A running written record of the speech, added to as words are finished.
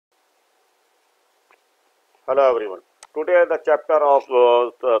Hello everyone. Today the chapter of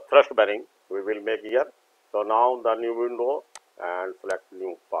the thrust bearing we will make here. So now the new window and select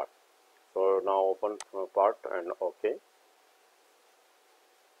new part. So now open part and OK.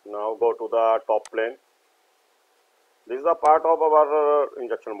 Now go to the top plane. This is a part of our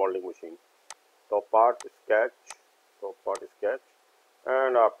injection molding machine. Top part sketch,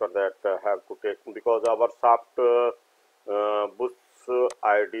 and after that have to take, because our shaft bush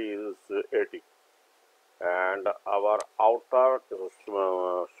ID is 80 and our outer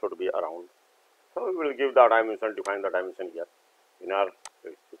should be around. So we will give the dimension, define the dimension here. Inner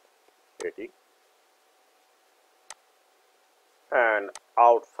is 80 and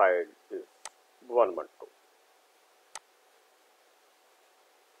outside is 112.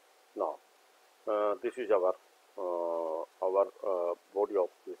 Now this is our body of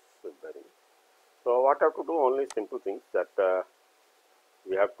this bearing. So what I have to do, only simple things, that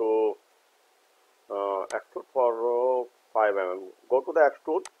we have to extrude for 5 mm. Go to the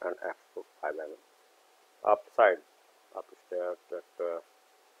extrude and extrude 5 mm. Upside, upstairs, that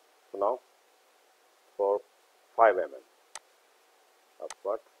so now for 5 mm.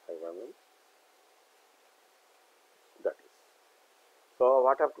 Upward 5 mm. That is. So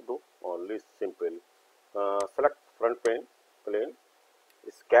what I have to do, only simple. Select front plane,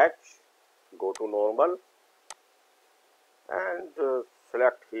 sketch, go to normal, and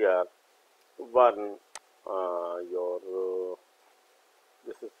select here one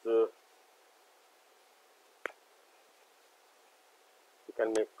this is you can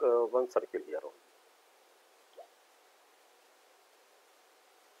make one circle here only.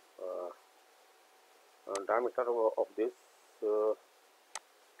 Diameter of this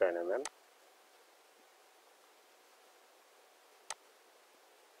 10 mm.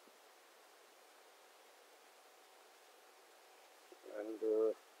 And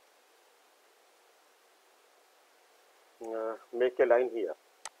make a line here,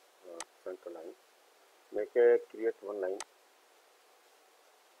 center line. Create one line,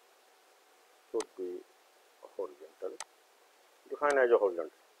 should be horizontal. Define as a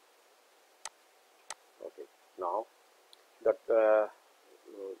horizontal. Okay. Now that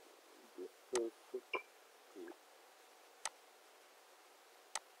this should be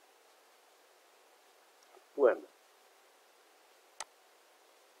 2 mm.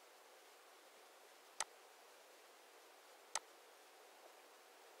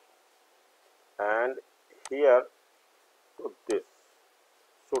 And here to this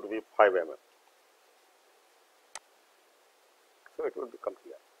should be 5 mm. So it will become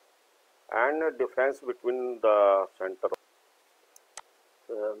here. And a difference between the center,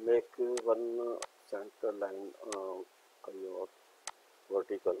 make one center line your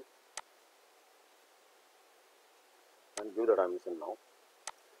vertical and give the dimension now.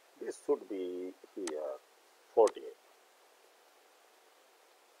 This should be here 48.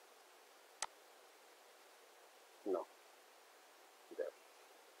 Now there.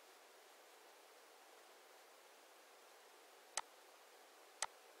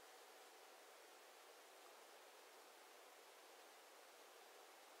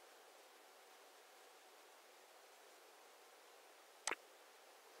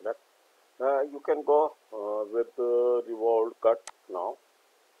 That you can go with revolved cut now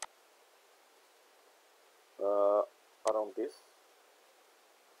around this,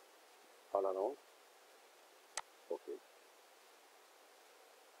 all around. Okay,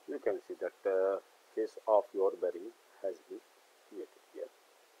 you can see that case of your bearing has been created here.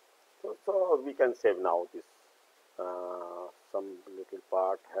 So we can save now this. Some little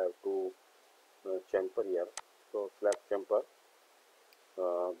part have to chamfer here. So select chamfer.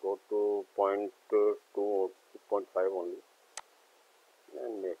 Go to 0.2 or 0.5 only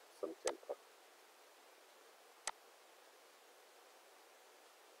and make some chamfer.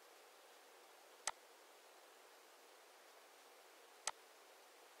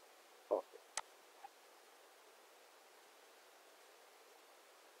 Okay.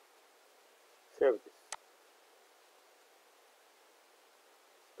 Save this.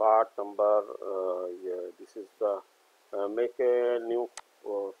 Part number, yeah, this is the make a new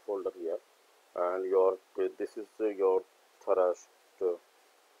folder here, and this is your thrust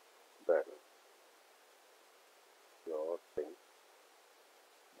bearing, your thing.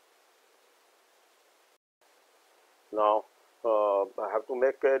 Now I have to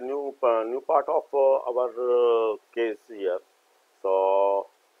make a new part of our case here. So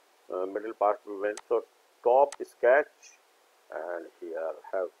middle part we went. So top sketch, and here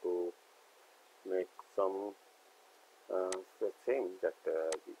have to make some the same, that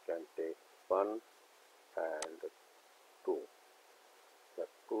we can take 1 and 2. The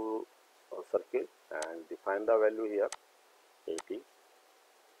 2 circle and define the value here 80.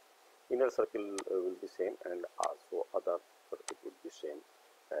 Inner circle will be same, and also other circle will be same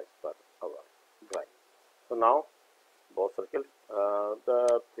as per our drawing. So now both circle,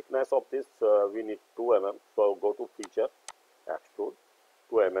 the thickness of this we need 2 mm. So go to feature, extrude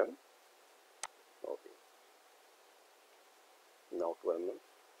 2 mm. Okay, now 2 mm.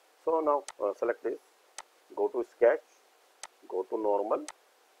 So now select this, go to sketch, go to normal,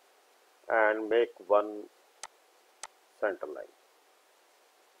 and make one center line.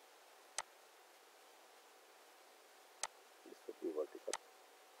 This should be vertical.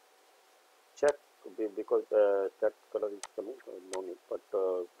 Check because that color is coming, no need, but this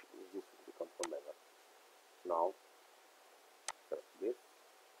will become some error. Now select this,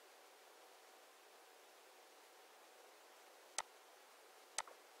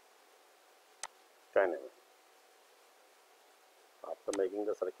 mm. After making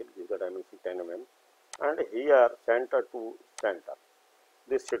the circle, give the dimension 10 mm, and here center to center,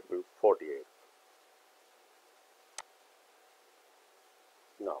 this should be 48.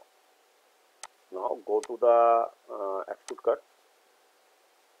 Now go to the extrude cut.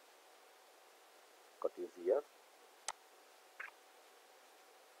 Cut is here.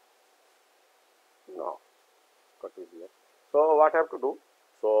 Now cut is here. So what I have to do?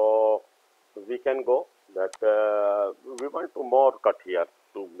 So we can go that we want to more cut here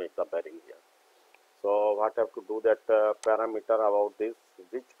to make the bearing here. So what I have to do, that parameter about this,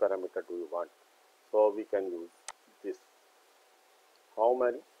 which parameter do you want? So we can use this. How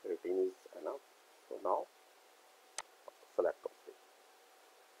many? 18 is enough. So now select OK.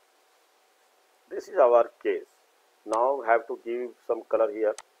 This is our case. Now have to give some color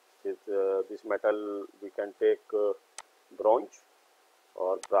here. This metal we can take bronze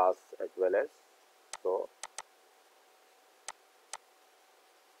or brass as well as. So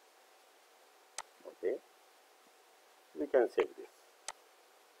okay, we can save this.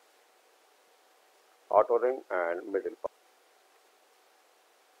 Auto ring and middle part.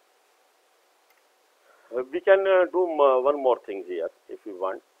 We can do one more thing here if you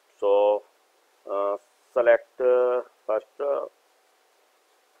want. So select first,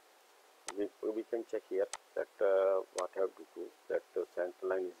 we can check here that what I have to do, that center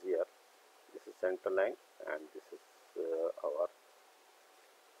line is here. This is center line and this is our.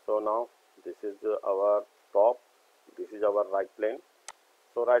 So now this is our top, this is our right plane.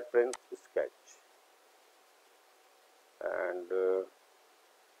 So right plane sketch and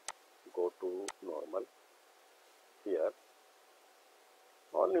go to normal. Here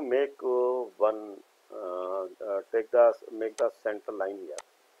only make one, make the center line here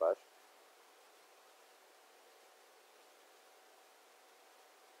first.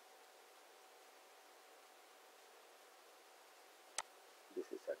 This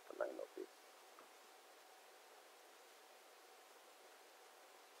is center line of this.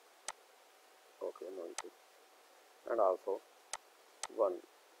 Okay, no issue. And also one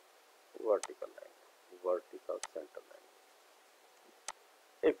vertical line, vertical center line.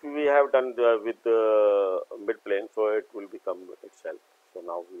 If we have done with the mid plane, so it will become itself. So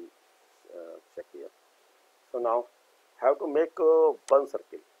now we check here. So now have to make one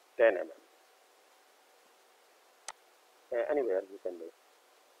circle 10 mm. Anywhere you can make.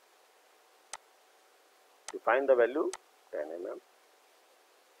 Define the value 10 mm.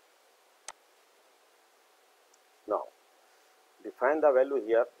 Now define the value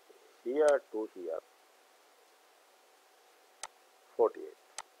here to here 48.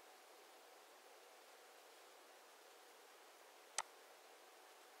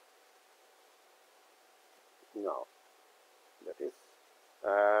 Now that is,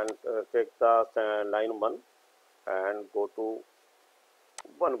 and take the line 1 and go to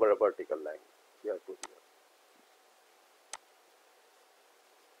one vertical line here to here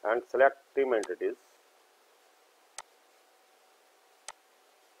and select trim entities.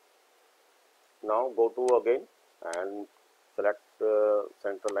 Now go to again and select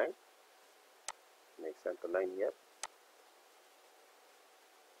center line, make center line here.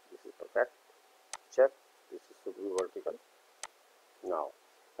 This is perfect. Check, this should be vertical. Now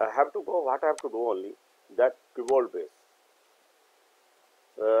I have to go, what I have to do only, that pivot base.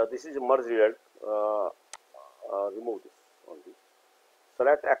 This is merge result, remove this only.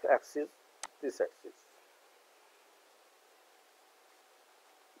 Select axis, this axis.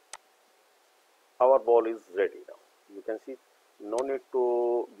 Our ball is ready now. You can see, no need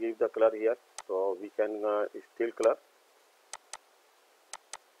to give the color here. So we can still color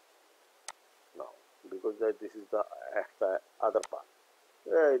now, because this is the other part.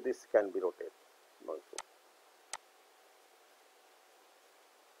 This can be rotated also.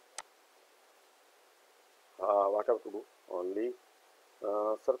 what have to do? Only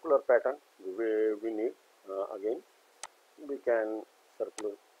circular pattern we need again. We can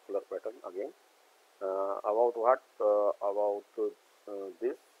circular pattern again. About what? About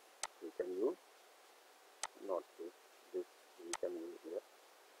this we can use, not this. This we can use here,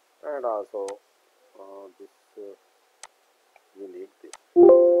 and also this we need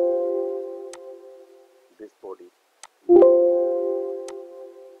this body.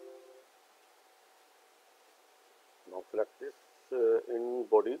 Now select this in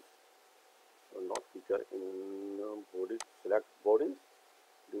bodies, not feature, in bodies. Select bodies,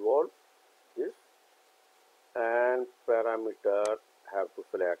 devolve this, and parameter have to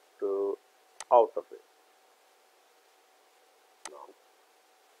select outer face. Now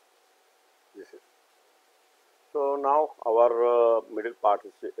this is, so now our middle part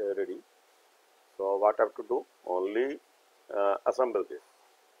is ready. So what I have to do? Only assemble this.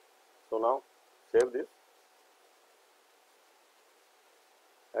 So now save this.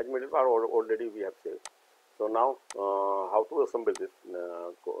 As middle part already we have saved. So now how to assemble this?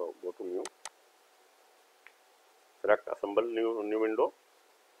 Go to new, select assemble, new window,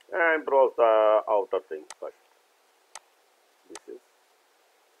 and browse the outer thing first. This is,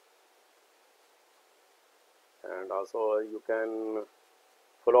 and also you can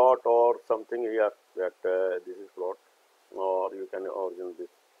float or something here, that this is float, or you can origin this.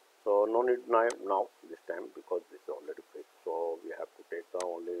 So no need now this time, because this is already fixed. So we have to take the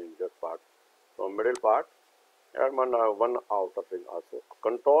only injured part. So middle part, and one outer thing also.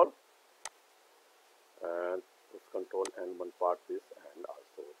 Control and this control, and one part this, and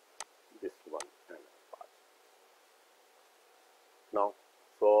also this one and part. Now,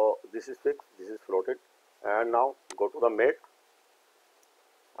 so this is fixed, this is floated, and now go to the mate.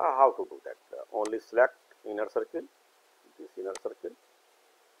 How to do that? Only select inner circle, this inner circle.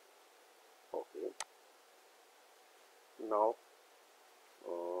 Okay. Now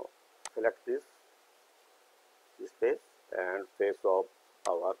select this face and face of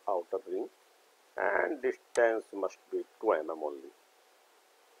our outer ring, and distance must be 2 mm only.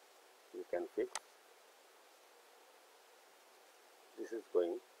 You can fix. This is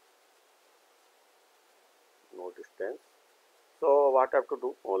going no distance. So what I have to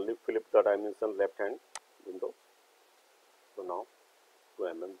do? Only flip the dimension left hand window. So now 2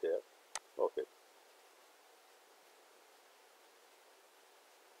 mm there. Okay.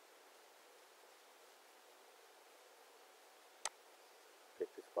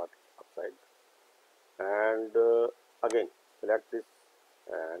 Take this part upside, and again select this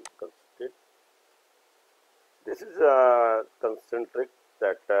and concentrate. This is concentric,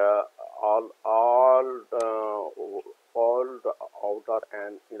 that all the outer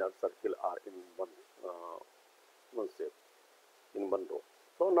and inner circle are in one shape, in one row.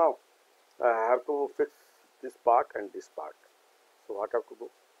 So now I have to fix this part and this part. So what I have to do?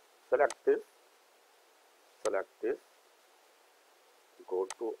 Select this, go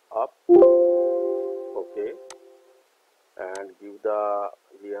to up, okay, and give the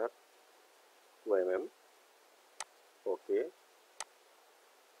here 2 mm, okay,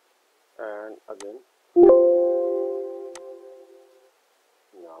 and again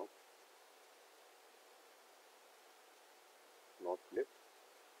now not flip.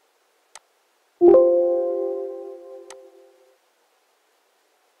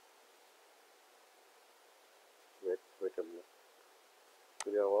 Wait a minute.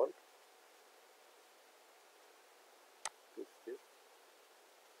 Clear all. This,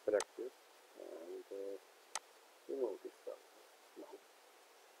 select this, and remove this one. Now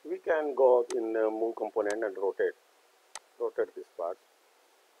we can go in move component and rotate this part.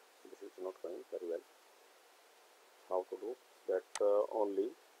 This is not going very well. How to do that? Only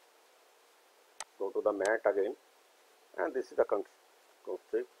go to the mat again, and this is the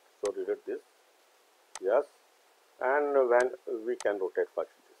config. So delete this. Yes, and when we can rotate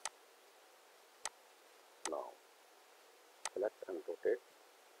first this. Now select and rotate.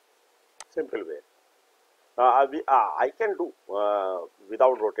 Simple way. I can do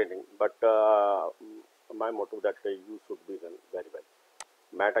without rotating, but my motto that you should be done very well.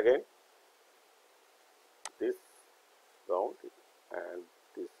 Mat again, this round and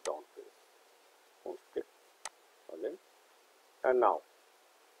this round face on stick again, and now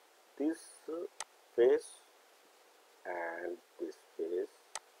this face and this face,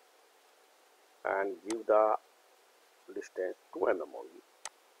 and give the distance 2 mm only.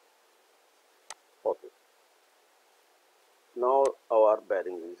 Okay. Now our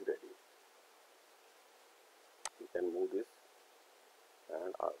bearing is ready. You can move this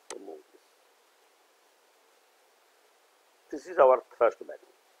and also move this. This is our thrust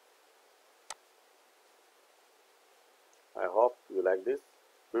bearing. I hope you like this.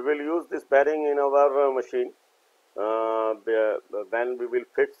 We will use this bearing in our machine. When we will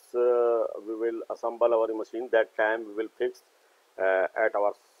fix, we will assemble our machine. That time we will fix at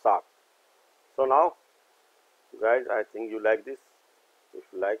our shop. So now, guys, I think you like this. If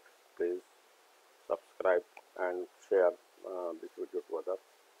you like, please subscribe and share this video to others.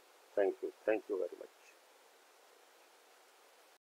 Thank you very much.